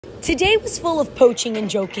Today was full of poaching and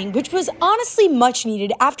joking, which was honestly much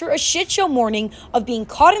needed after a shit show morning of being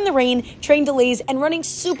caught in the rain, train delays, and running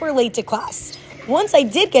super late to class. Once I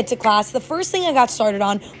did get to class, the first thing I got started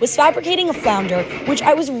on was fabricating a flounder, which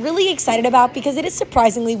I was really excited about because it is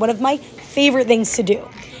surprisingly one of my favorite things to do.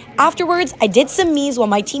 Afterwards, I did some mise while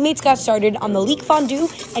my teammates got started on the leek fondue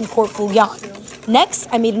and court bouillon. Next,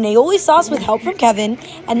 I made an aioli sauce with help from Kevin,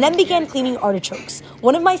 and then began cleaning artichokes,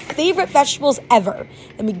 one of my favorite vegetables ever.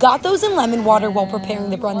 Then we got those in lemon water while preparing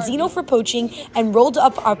the bronzino for poaching and rolled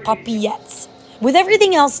up our papillettes. With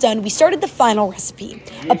everything else done, we started the final recipe,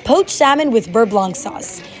 a poached salmon with beurre blanc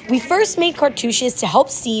sauce. We first made cartouches to help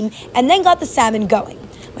steam and then got the salmon going.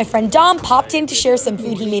 My friend Dom popped in to share some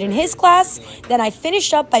food he made in his class. Then I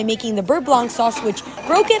finished up by making the beurre blanc sauce, which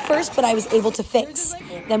broke at first, but I was able to fix.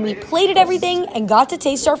 Then we plated everything and got to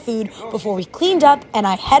taste our food before we cleaned up, and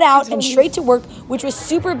I head out and straight to work, which was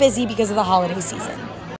super busy because of the holiday season.